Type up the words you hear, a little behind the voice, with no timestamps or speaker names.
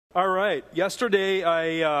All right. Yesterday,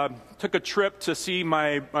 I took a trip to see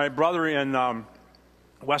my brother in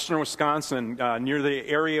western Wisconsin, near the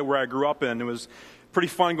area where I grew up in. It was pretty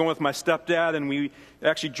fun going with my stepdad, and we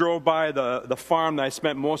actually drove by the farm that I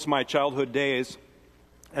spent most of my childhood days.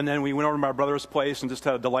 And then we went over to my brother's place and just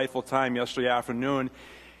had a delightful time yesterday afternoon.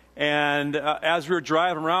 And as we were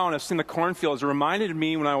driving around, I was seeing the cornfields. It reminded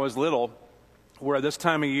me when I was little, where this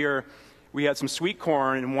time of year, we had some sweet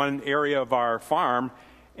corn in one area of our farm,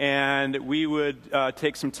 and we would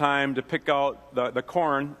take some time to pick out the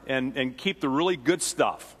corn and keep the really good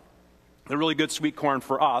stuff, the really good sweet corn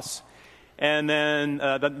for us. And then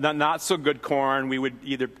the not so good corn, we would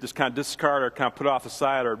either just kind of discard or kind of put it off the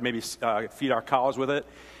side or maybe feed our cows with it.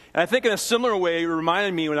 And I think in a similar way, it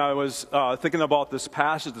reminded me when I was thinking about this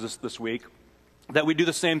passage this week, that we do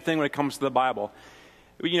the same thing when it comes to the Bible.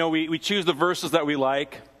 We choose the verses that we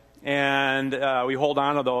like, and we hold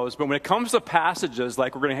on to those. But when it comes to passages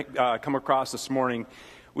like we're going to come across this morning,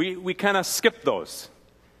 we kind of skip those.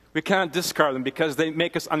 We kind of discard them because they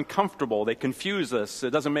make us uncomfortable. They confuse us.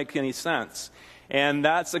 It doesn't make any sense. And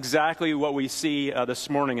that's exactly what we see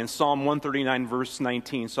this morning in Psalm 139, verse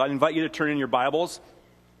 19. So I'd invite you to turn in your Bibles.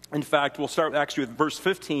 In fact, we'll start actually with verse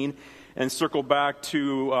 15 and circle back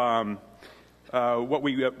to what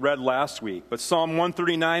we read last week. But Psalm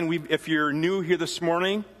 139, if you're new here this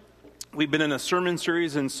morning, we've been in a sermon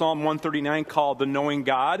series in Psalm 139 called The Knowing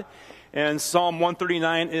God. And Psalm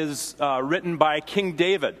 139 is written by King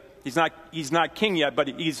David. He's not king yet, but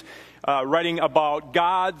he's writing about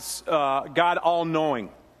God all-knowing.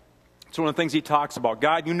 It's one of the things he talks about.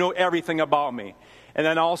 God, you know everything about me. And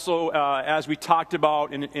then also, as we talked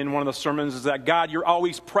about in one of the sermons, is that God, you're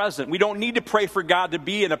always present. We don't need to pray for God to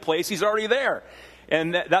be in a place. He's already there.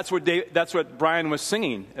 And that's what Brian was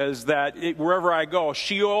singing, is that wherever I go,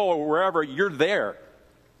 Sheol or wherever, you're there.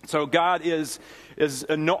 So God is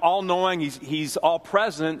all-knowing, he's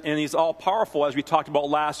all-present, and he's all-powerful, as we talked about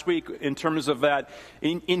last week, in terms of that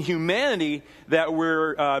in humanity, that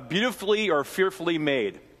we're beautifully or fearfully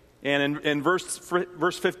made. And in verse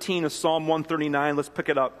 15 of Psalm 139, let's pick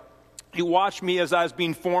it up. You watched me as I was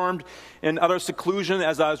being formed in utter seclusion,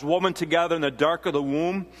 as I was woven together in the dark of the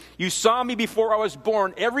womb. You saw me before I was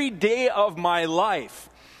born. Every day of my life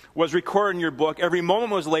was recorded in your book. Every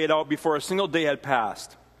moment was laid out before a single day had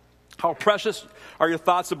passed. How precious are your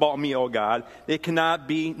thoughts about me, O God. They cannot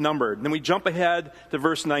be numbered. And then we jump ahead to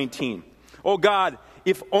verse 19. O God,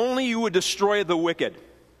 if only you would destroy the wicked.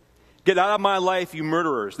 Get out of my life, you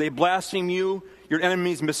murderers. They blaspheme you. Your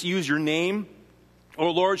enemies misuse your name. O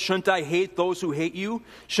Lord, shouldn't I hate those who hate you?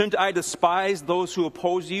 Shouldn't I despise those who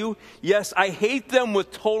oppose you? Yes, I hate them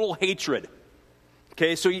with total hatred.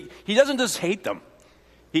 Okay, so he doesn't just hate them.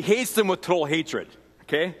 He hates them with total hatred.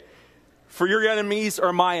 Okay? For your enemies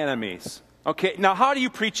are my enemies. Okay, now how do you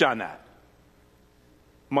preach on that?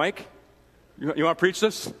 Mike, you want to preach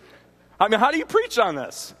this? I mean, how do you preach on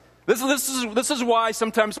this? This is why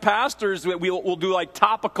sometimes pastors will do like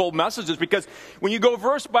topical messages, because when you go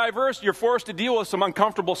verse by verse, you're forced to deal with some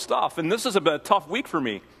uncomfortable stuff. And this has been a tough week for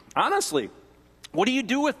me, honestly. What do you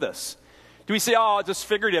do with this? Do we say, oh, it's just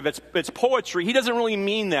figurative, it's poetry? He doesn't really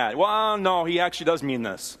mean that. Well, no, he actually does mean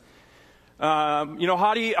this. How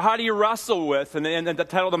do you wrestle with, and the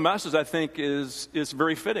title of the message, I think, is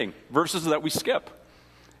very fitting. Verses that we skip,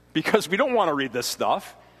 because we don't want to read this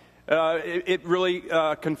stuff. It really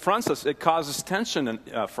confronts us. It causes tension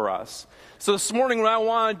for us. So this morning, what I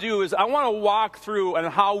want to do is I want to walk through and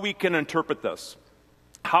how we can interpret this.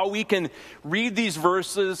 How we can read these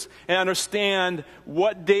verses and understand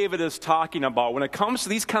what David is talking about when it comes to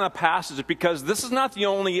these kind of passages, because this is not the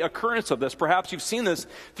only occurrence of this. Perhaps you've seen this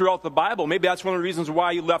throughout the Bible. Maybe that's one of the reasons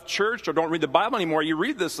why you left church or don't read the Bible anymore. You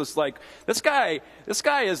read this, it's like, this guy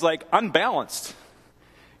is like unbalanced.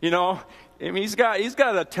 I mean, he's got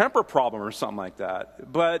a temper problem or something like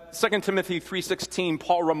that. But 2 Timothy 3:16,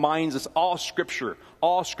 Paul reminds us all Scripture,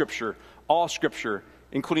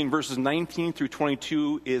 including verses 19 through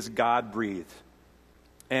 22, is God-breathed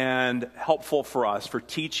and helpful for us for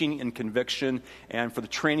teaching and conviction and for the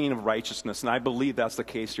training of righteousness. And I believe that's the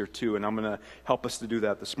case here too, and I'm going to help us to do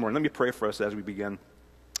that this morning. Let me pray for us as we begin.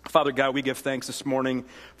 Father God, we give thanks this morning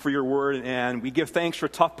for your word, and we give thanks for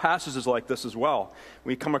tough passages like this as well.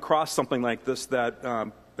 We come across something like this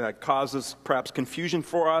that causes perhaps confusion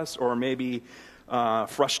for us, or maybe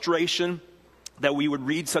frustration that we would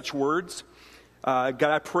read such words. God,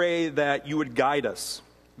 I pray that you would guide us,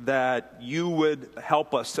 that you would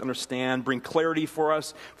help us to understand, bring clarity for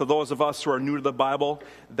us, for those of us who are new to the Bible,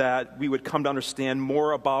 that we would come to understand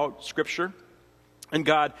more about Scripture. And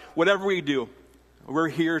God, whatever we do, we're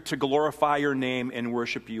here to glorify your name and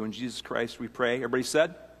worship you. In Jesus Christ we pray. Everybody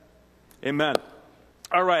said? Amen.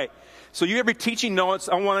 All right. So you have your teaching notes.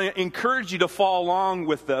 I want to encourage you to follow along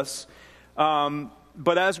with this.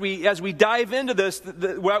 But as we dive into this,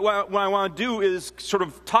 what I want to do is sort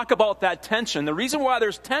of talk about that tension. The reason why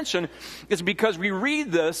there's tension is because we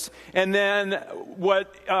read this, and then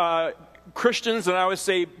what Christians, and I would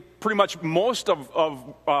say pretty much most of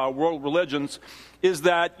world religions, is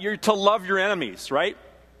that you're to love your enemies, right?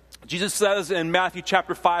 Jesus says in Matthew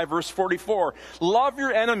chapter 5, verse 44, love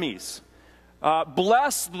your enemies.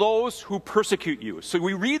 Bless those who persecute you. So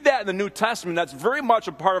we read that in the New Testament. That's very much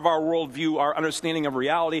a part of our worldview, our understanding of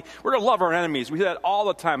reality. We're to love our enemies. We do that all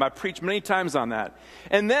the time. I preach many times on that.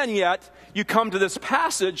 And then yet, you come to this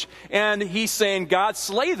passage, and he's saying, God,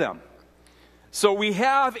 slay them. So we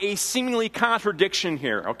have a seemingly contradiction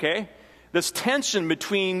here, okay? This tension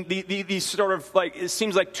between these sort of like, it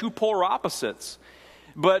seems like two polar opposites.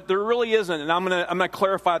 But there really isn't, and I'm gonna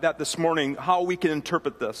clarify that this morning, how we can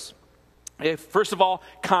interpret this. First of all,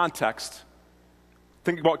 context.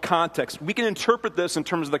 Think about context. We can interpret this in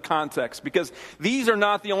terms of the context, because these are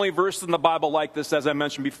not the only verses in the Bible like this, as I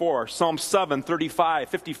mentioned before. Psalm 7, 35,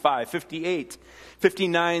 55, 58,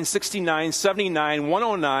 59, 69, 79,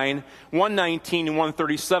 109, 119, and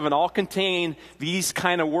 137 all contain these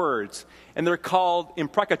kind of words. And they're called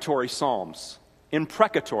imprecatory psalms.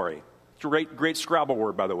 Imprecatory. It's a great Scrabble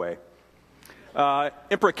word, by the way.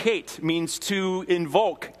 Imprecate means to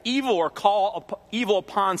invoke evil or call evil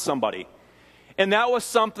upon somebody. And that was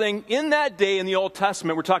something in that day in the Old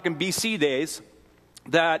Testament, we're talking BC days,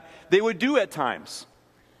 that they would do at times.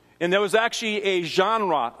 And there was actually a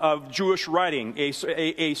genre of Jewish writing, a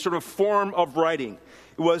sort of form of writing.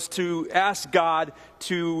 It was to ask God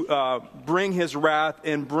to bring his wrath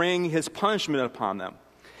and bring his punishment upon them.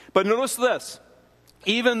 But notice this.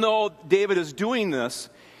 Even though David is doing this,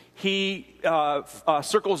 he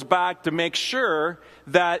circles back to make sure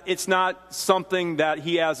that it's not something that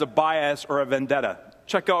he has a bias or a vendetta.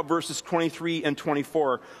 Check out verses 23 and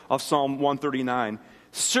 24 of Psalm 139.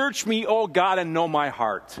 Search me, O God, and know my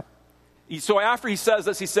heart. So after he says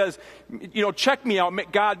this, he says, check me out.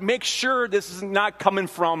 God, make sure this is not coming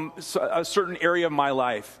from a certain area of my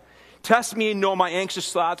life. Test me and know my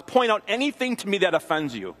anxious thoughts. Point out anything to me that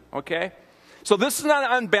offends you, okay? So this is not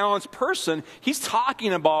an unbalanced person. He's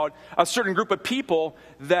talking about a certain group of people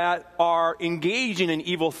that are engaging in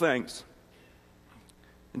evil things.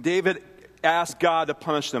 David asked God to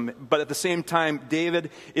punish them, but at the same time,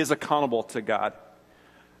 David is accountable to God.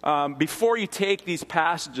 Before you take these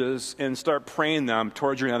passages and start praying them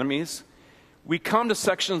towards your enemies, we come to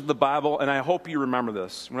sections of the Bible, and I hope you remember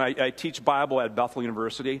this. When I teach Bible at Bethel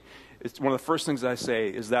University, it's one of the first things I say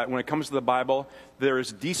is that when it comes to the Bible, there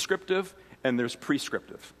is descriptive and there's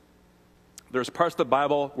prescriptive. There's parts of the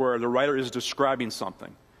Bible where the writer is describing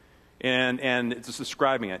something, and it's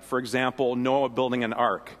describing it. For example, Noah building an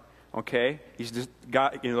ark. Okay,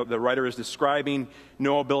 the writer is describing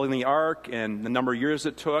Noah building the ark and the number of years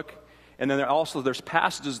it took, and then there's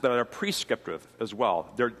passages that are prescriptive as well.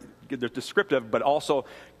 They're descriptive, but also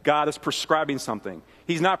God is prescribing something.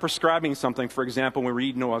 He's not prescribing something. For example, when we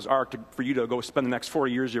read Noah's ark, for you to go spend the next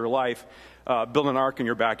 40 years of your life building an ark in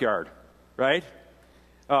your backyard. Right?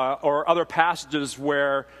 Or other passages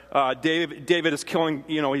where David is killing,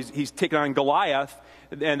 he's taking on Goliath,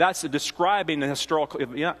 and that's describing a historical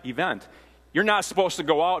event. You're not supposed to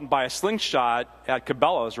go out and buy a slingshot at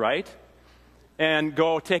Cabela's, right? And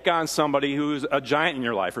go take on somebody who's a giant in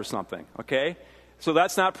your life or something, okay? So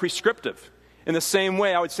that's not prescriptive. In the same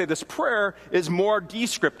way, I would say this prayer is more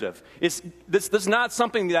descriptive. This is not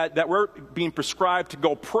something that we're being prescribed to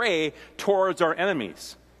go pray towards our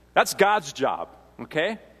enemies. That's God's job,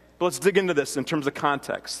 okay? But let's dig into this in terms of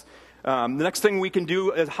context. The next thing we can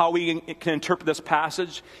do is how we can interpret this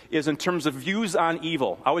passage is in terms of views on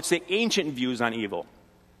evil. I would say ancient views on evil,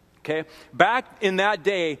 okay? Back in that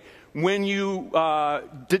day, when you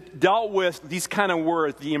dealt with these kind of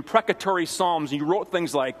words, the imprecatory psalms, and you wrote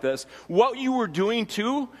things like this, what you were doing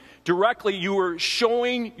too, directly, you were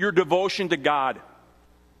showing your devotion to God.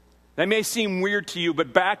 That may seem weird to you,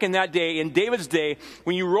 but back in that day, in David's day,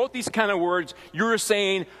 when you wrote these kind of words, you were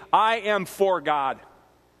saying, I am for God.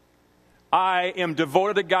 I am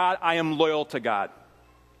devoted to God. I am loyal to God.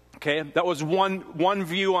 Okay? That was one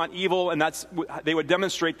view on evil, and they would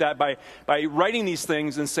demonstrate that by writing these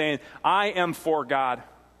things and saying, I am for God.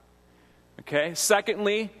 Okay?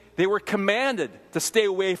 Secondly, they were commanded to stay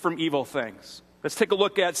away from evil things. Let's take a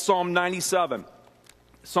look at Psalm 97.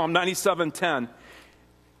 Psalm 97:10.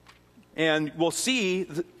 And we'll see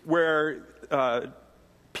where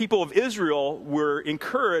people of Israel were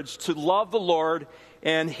encouraged to love the Lord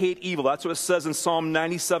and hate evil. That's what it says in Psalm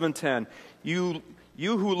 97:10. You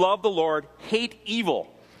you who love the Lord, hate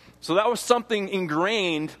evil. So that was something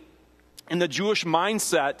ingrained in the Jewish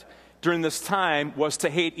mindset during this time, was to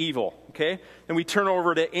hate evil. Okay? Then we turn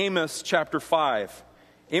over to Amos chapter 5.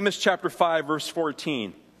 Amos chapter 5, verse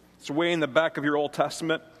 14. It's way in the back of your Old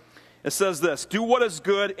Testament. It says this, do what is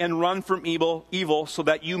good and run from evil so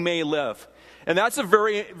that you may live. And that's a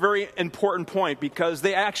very, very important point, because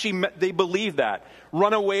they believe that.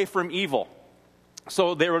 Run away from evil.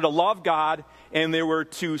 So they were to love God, and they were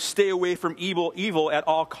to stay away from evil at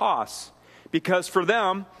all costs. Because for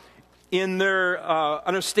them, in their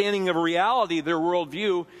understanding of reality, their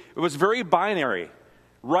worldview, it was very binary.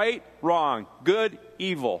 Right, wrong, good,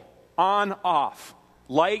 evil, on, off,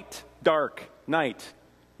 light, dark, night.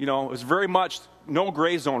 You know, it was very much no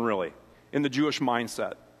gray zone, really, in the Jewish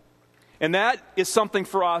mindset. And that is something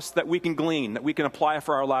for us that we can glean, that we can apply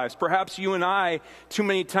for our lives. Perhaps you and I, too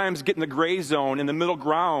many times, get in the gray zone, in the middle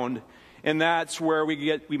ground, and that's where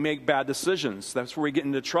we make bad decisions. That's where we get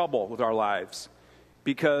into trouble with our lives.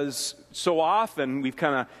 Because so often we've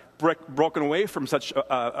kind of broken away from such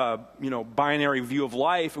a binary view of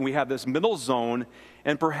life, and we have this middle zone.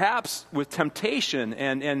 And perhaps with temptation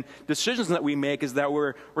and decisions that we make is that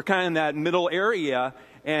we're kind of in that middle area,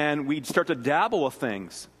 and we start to dabble with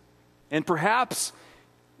things. And perhaps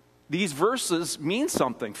these verses mean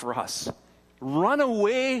something for us. Run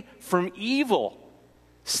away from evil.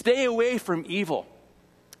 Stay away from evil.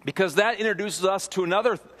 Because that introduces us to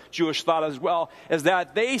another Jewish thought as well, is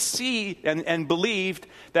that they see and believed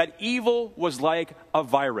that evil was like a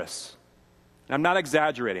virus. And I'm not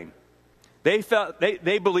exaggerating. They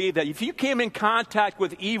believed that if you came in contact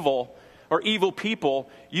with evil or evil people,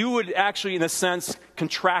 you would actually, in a sense,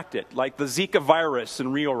 contract it, like the Zika virus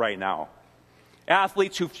in Rio right now.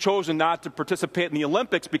 Athletes who've chosen not to participate in the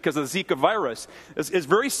Olympics because of the Zika virus is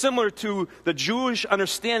very similar to the Jewish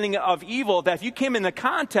understanding of evil, that if you came into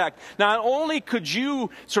contact, not only could you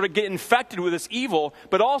sort of get infected with this evil,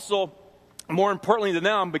 but also, more importantly to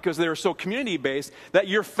them, because they were so community-based, that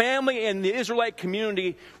your family and the Israelite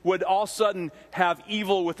community would all of a sudden have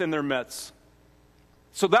evil within their midst.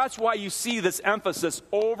 So that's why you see this emphasis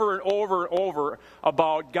over and over and over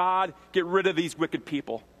about God, get rid of these wicked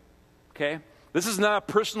people. Okay? This is not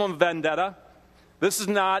a personal vendetta. This is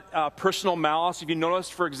not personal malice. If you notice,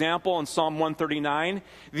 for example, in Psalm 139,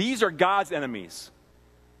 these are God's enemies.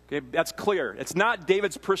 Okay? That's clear. It's not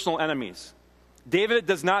David's personal enemies. David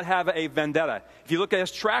does not have a vendetta. If you look at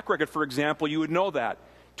his track record, for example, you would know that.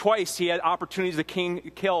 Twice he had opportunities to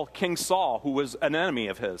kill King Saul, who was an enemy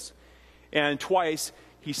of his. And twice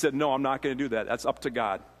he said, no, I'm not going to do that. That's up to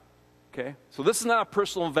God. Okay? So this is not a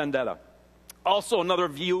personal vendetta. Also, another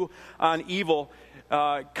view on evil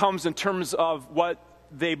comes in terms of what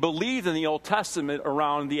they believed in the Old Testament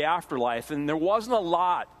around the afterlife. And there wasn't a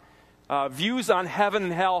lot. Views on heaven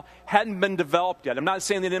and hell hadn't been developed yet. I'm not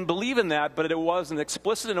saying they didn't believe in that, but it wasn't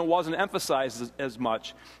explicit and it wasn't emphasized as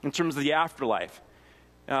much in terms of the afterlife.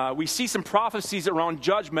 We see some prophecies around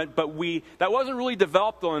judgment, but that wasn't really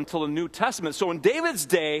developed though until the New Testament. So in David's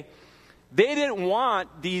day, they didn't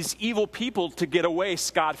want these evil people to get away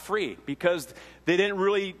scot-free because they didn't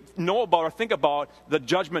really know about or think about the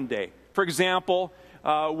judgment day. For example,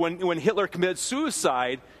 when Hitler committed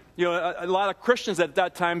suicide, a lot of Christians at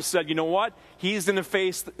that time said, you know what? He's going to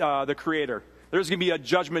face the Creator. There's going to be a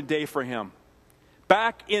judgment day for him.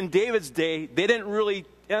 Back in David's day, they didn't really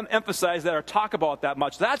emphasize that or talk about that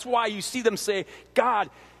much. That's why you see them say, God,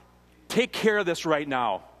 take care of this right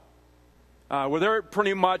now. Where they're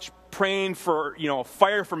pretty much praying for,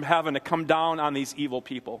 fire from heaven to come down on these evil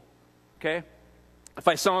people. Okay? If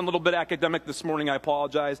I sound a little bit academic this morning, I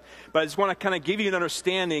apologize. But I just want to kind of give you an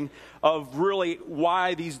understanding of really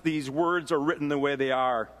why these words are written the way they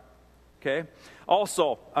are. Okay?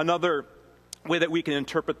 Also, another way that we can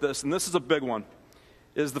interpret this, and this is a big one,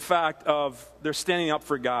 is the fact of they're standing up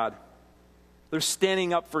for God. They're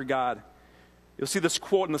standing up for God. You'll see this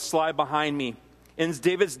quote in the slide behind me. In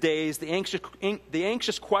David's days, the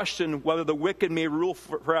anxious question whether the wicked may rule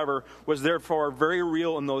forever was therefore very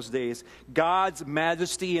real in those days. God's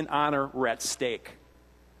majesty and honor were at stake.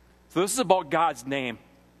 So this is about God's name.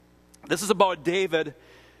 This is about David,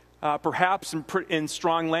 perhaps in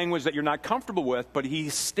strong language that you're not comfortable with, but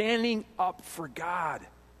he's standing up for God.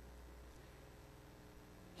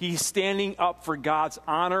 He's standing up for God's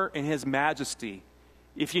honor and his majesty.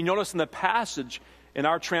 If you notice in the passage, in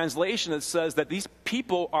our translation, it says that these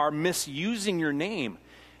people are misusing your name.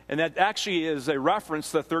 And that actually is a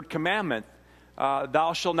reference to the third commandment.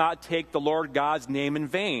 Thou shalt not take the Lord God's name in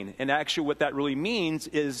vain. And actually what that really means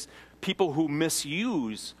is people who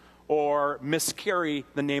misuse or miscarry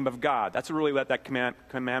the name of God. That's really what that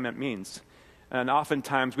commandment means. And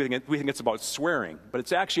oftentimes we think it's about swearing, but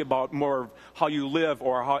it's actually about more of how you live,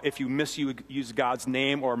 or how if you misuse God's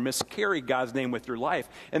name or miscarry God's name with your life.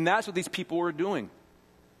 And that's what these people were doing.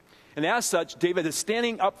 And as such, David is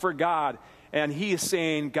standing up for God, and he is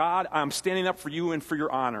saying, God, I'm standing up for you and for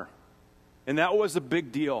your honor. And that was a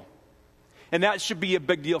big deal. And that should be a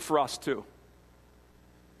big deal for us too.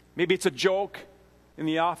 Maybe it's a joke in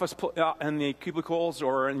the office, in the cubicles,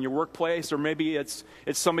 or in your workplace, or maybe it's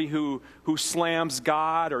somebody who slams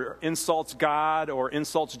God or insults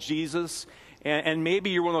Jesus, and maybe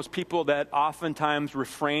you're one of those people that oftentimes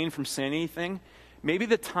refrain from saying anything. Maybe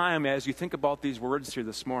the time, as you think about these words here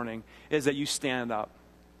this morning, is that you stand up.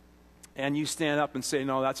 And you stand up and say,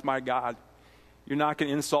 no, that's my God. You're not going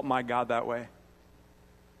to insult my God that way.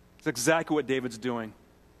 It's exactly what David's doing.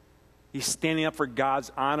 He's standing up for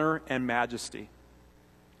God's honor and majesty.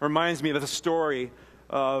 It reminds me of the story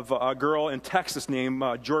of a girl in Texas named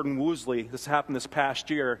Jordan Woosley. This happened this past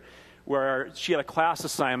year, where she had a class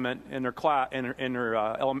assignment in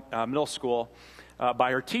her middle school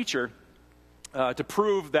by her teacher to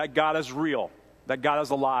prove that God is real, that God is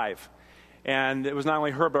alive. And it was not only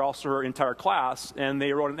her, but also her entire class, and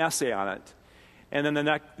they wrote an essay on it. And then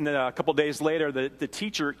a couple days later, the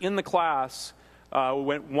teacher in the class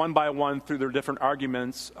went one by one through their different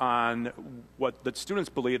arguments on what the students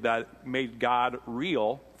believed that made God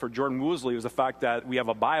real. For Jordan Woosley, it was the fact that we have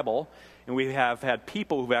a Bible, and we have had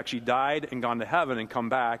people who've actually died and gone to heaven and come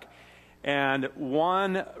back. And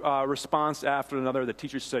one response after another, the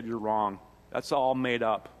teacher said, you're wrong. That's all made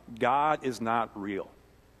up. God is not real.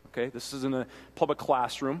 Okay, this is in a public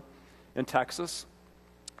classroom in Texas.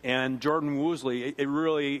 And Jordan Woosley, it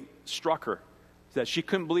really struck her that she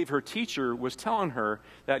couldn't believe her teacher was telling her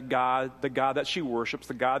that God, the God that she worships,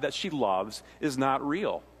 the God that she loves, is not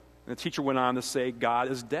real. And the teacher went on to say,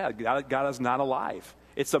 God is dead. God is not alive.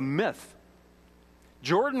 It's a myth.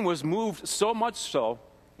 Jordan was moved so much so,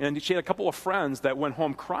 and she had a couple of friends that went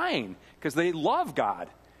home crying because they love God,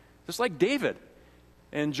 just like David.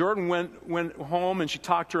 And Jordan went home, and she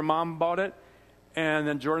talked to her mom about it. And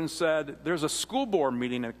then Jordan said, there's a school board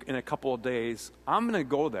meeting in a couple of days. I'm going to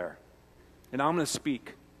go there, and I'm going to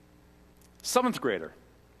speak. 7th grader.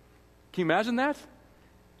 Can you imagine that?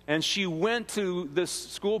 And she went to this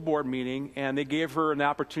school board meeting, and they gave her an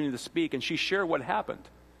opportunity to speak, and she shared what happened.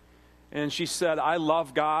 And she said, I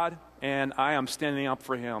love God, and I am standing up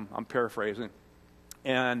for him. I'm paraphrasing.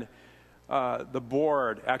 And the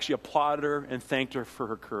board actually applauded her and thanked her for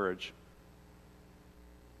her courage.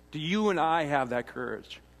 Do you and I have that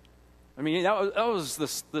courage? I mean, that was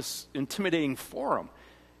this intimidating forum.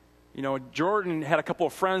 You know, Jordan had a couple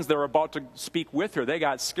of friends that were about to speak with her. They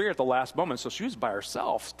got scared at the last moment, so she was by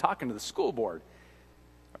herself talking to the school board.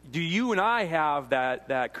 Do you and I have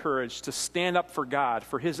that courage to stand up for God,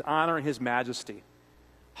 for his honor and his majesty?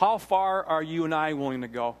 How far are you and I willing to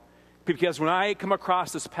go? Because when I come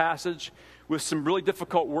across this passage with some really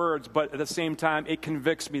difficult words, but at the same time, it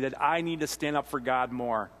convicts me that I need to stand up for God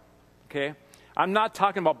more. Okay? I'm not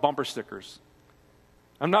talking about bumper stickers.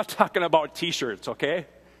 I'm not talking about T-shirts, okay?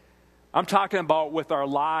 I'm talking about with our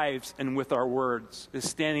lives and with our words, is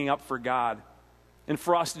standing up for God. And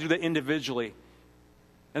for us to do that individually.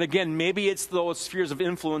 And again, maybe it's those spheres of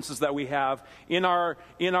influences that we have in our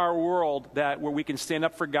world where we can stand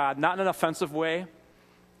up for God, not in an offensive way,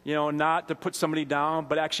 you know, not to put somebody down,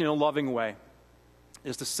 but actually in a loving way,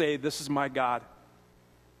 is to say, this is my God.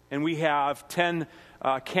 And we have 10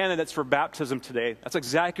 candidates for baptism today. That's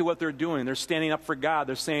exactly what they're doing. They're standing up for God.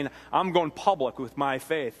 They're saying, I'm going public with my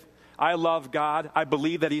faith. I love God. I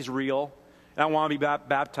believe that he's real. And I want to be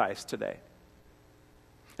baptized today.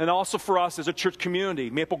 And also for us as a church community,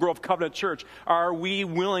 Maple Grove Covenant Church, are we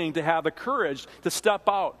willing to have the courage to step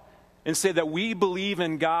out and say that we believe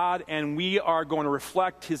in God and we are going to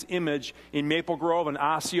reflect his image in Maple Grove and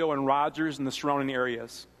Osseo and Rogers and the surrounding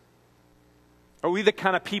areas? Are we the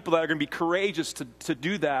kind of people that are going to be courageous to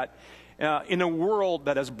do that in a world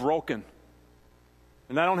that is broken?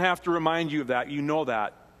 And I don't have to remind you of that. You know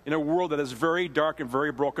that. In a world that is very dark and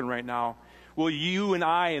very broken right now, will you and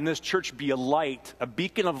I in this church be a light, a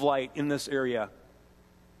beacon of light in this area?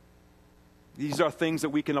 These are things that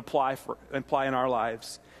we can apply in our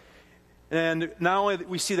lives. And not only that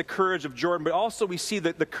we see the courage of Jordan, but also we see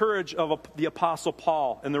the courage of the Apostle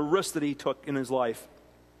Paul and the risk that he took in his life.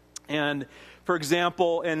 And for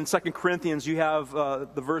example, in 2 Corinthians, you have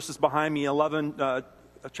the verses behind me,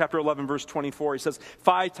 chapter 11, verse 24. He says,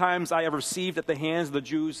 5 times I have received at the hands of the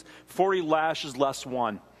Jews 40 lashes less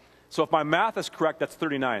 1. So if my math is correct, that's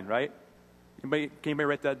 39, right? Can anybody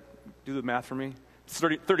write that, do the math for me? It's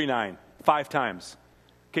 39, 5 times.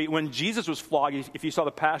 Okay, when Jesus was flogged, if you saw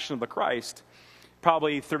the Passion of the Christ,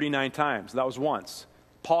 probably 39 times. That was once.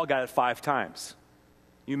 Paul got it 5 times.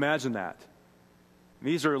 You imagine that.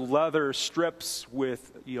 These are leather strips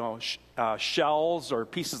with, shells or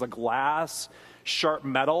pieces of glass, sharp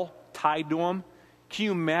metal tied to them. Can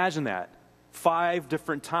you imagine that? 5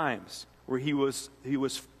 different times where his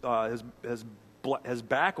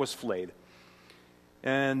back was flayed.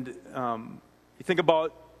 And you think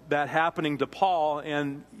about that happening to Paul,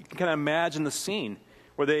 and you can kind of imagine the scene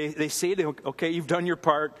where they say to him, okay, you've done your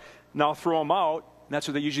part, now throw him out. And that's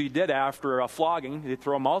what they usually did after a flogging. They'd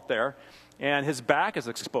throw him out there, and his back is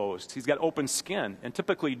exposed. He's got open skin, and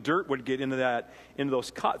typically dirt would get into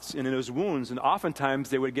those cuts and in those wounds, and oftentimes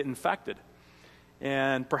they would get infected.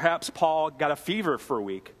 And perhaps Paul got a fever for a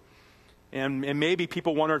week. And maybe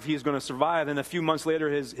people wondered if he was going to survive. And a few months later,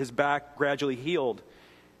 his back gradually healed.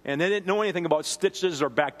 And they didn't know anything about stitches or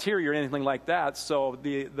bacteria or anything like that. So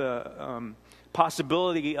the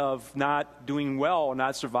possibility of not doing well or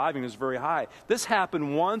not surviving is very high. This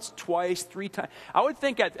happened once, twice, 3 times. I would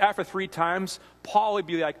think after 3 times, Paul would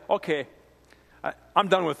be like, okay, I'm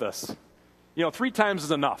done with this. 3 times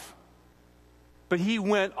is enough. But he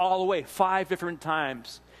went all the way, 5 different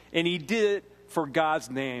times. And he did it for God's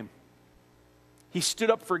name. He stood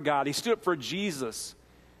up for God. He stood up for Jesus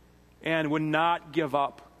and would not give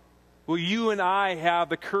up. Will you and I have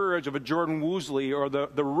the courage of a Jordan Woosley, or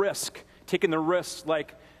the risk, taking the risks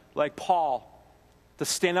like Paul, to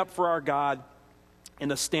stand up for our God and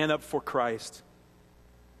to stand up for Christ?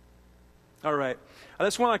 All right. I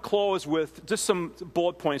just want to close with just some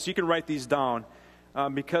bullet points. You can write these down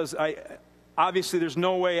because obviously there's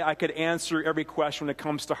no way I could answer every question when it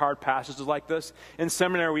comes to hard passages like this. In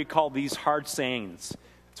seminary, we call these hard sayings.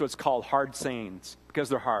 That's what it's called, hard sayings, because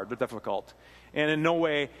they're hard, they're difficult. And in no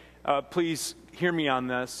way, please hear me on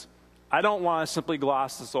this, I don't want to simply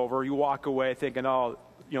gloss this over. You walk away thinking,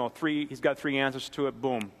 he's got 3 answers to it,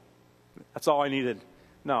 boom. That's all I needed.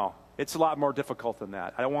 No, it's a lot more difficult than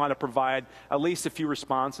that. I want to provide at least a few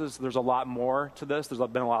responses. There's a lot more to this. There's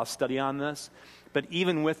been a lot of study on this. But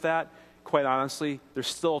even with that, quite honestly, they're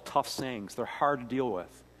still tough sayings. They're hard to deal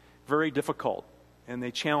with, very difficult, and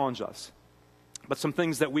they challenge us. But some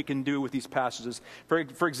things that we can do with these passages.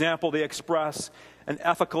 For example, they express an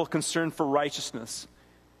ethical concern for righteousness,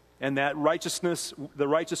 and that righteousness, the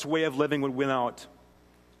righteous way of living, would win out.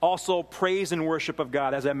 Also, praise and worship of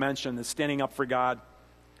God, as I mentioned, is standing up for God.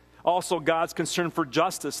 Also, God's concern for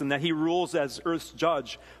justice, and that he rules as earth's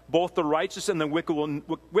judge. Both the righteous and the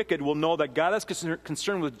wicked will know that God is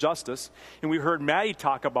concerned with justice. And we heard Maddie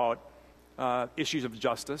talk about issues of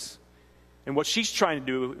justice and what she's trying to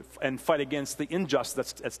do and fight against the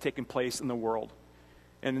injustice that's taking place in the world.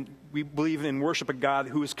 And we believe in worship of God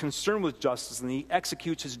who is concerned with justice, and he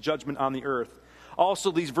executes his judgment on the earth.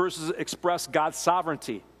 Also, these verses express God's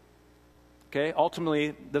sovereignty. Okay,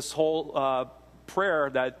 ultimately, this whole prayer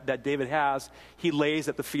that David has, he lays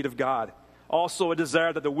at the feet of God. Also, a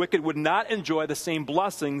desire that the wicked would not enjoy the same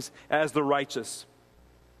blessings as the righteous.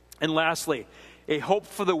 And lastly, a hope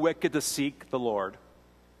for the wicked to seek the Lord.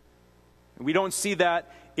 We don't see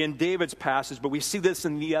that in David's passage, but we see this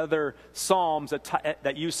in the other Psalms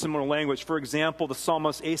that use similar language. For example, the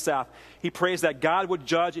psalmist Asaph, he prays that God would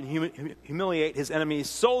judge and humiliate his enemies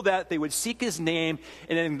so that they would seek his name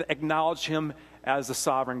and acknowledge him as the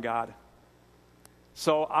sovereign God.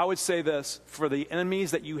 So I would say this, for the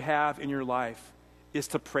enemies that you have in your life, is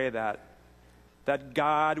to pray that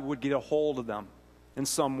God would get a hold of them in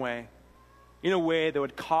some way, in a way that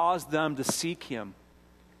would cause them to seek him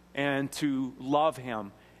and to love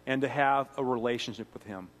him and to have a relationship with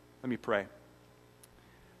him. Let me pray.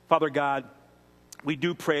 Father God, we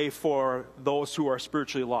do pray for those who are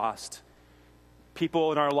spiritually lost,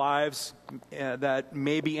 people in our lives that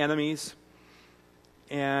may be enemies,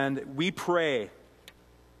 and we pray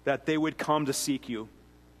that they would come to seek you.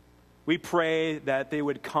 We pray that they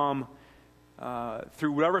would come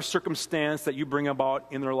through whatever circumstance that you bring about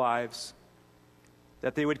in their lives,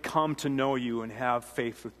 that they would come to know you and have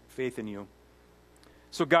faith in you.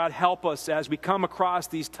 So God, help us as we come across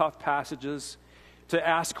these tough passages to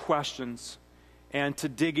ask questions and to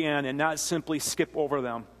dig in and not simply skip over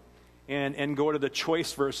them and go to the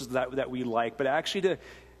choice verses that we like, but actually to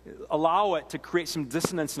allow it to create some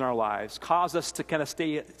dissonance in our lives, cause us to kind of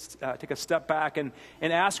take a step back and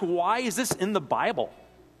ask, why is this in the Bible?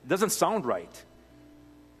 It doesn't sound right.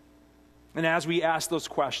 And as we ask those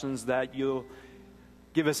questions, that you'll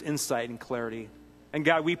give us insight and clarity. And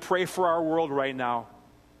God, we pray for our world right now.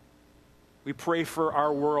 We pray for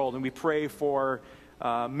our world, and we pray for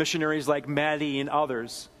missionaries like Maddie and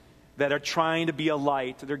others that are trying to be a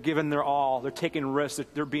light. They're giving their all. They're taking risks.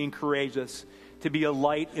 They're being courageous to be a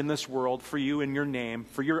light in this world for you in your name,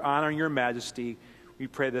 for your honor and your majesty. We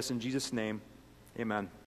pray this in Jesus' name. Amen.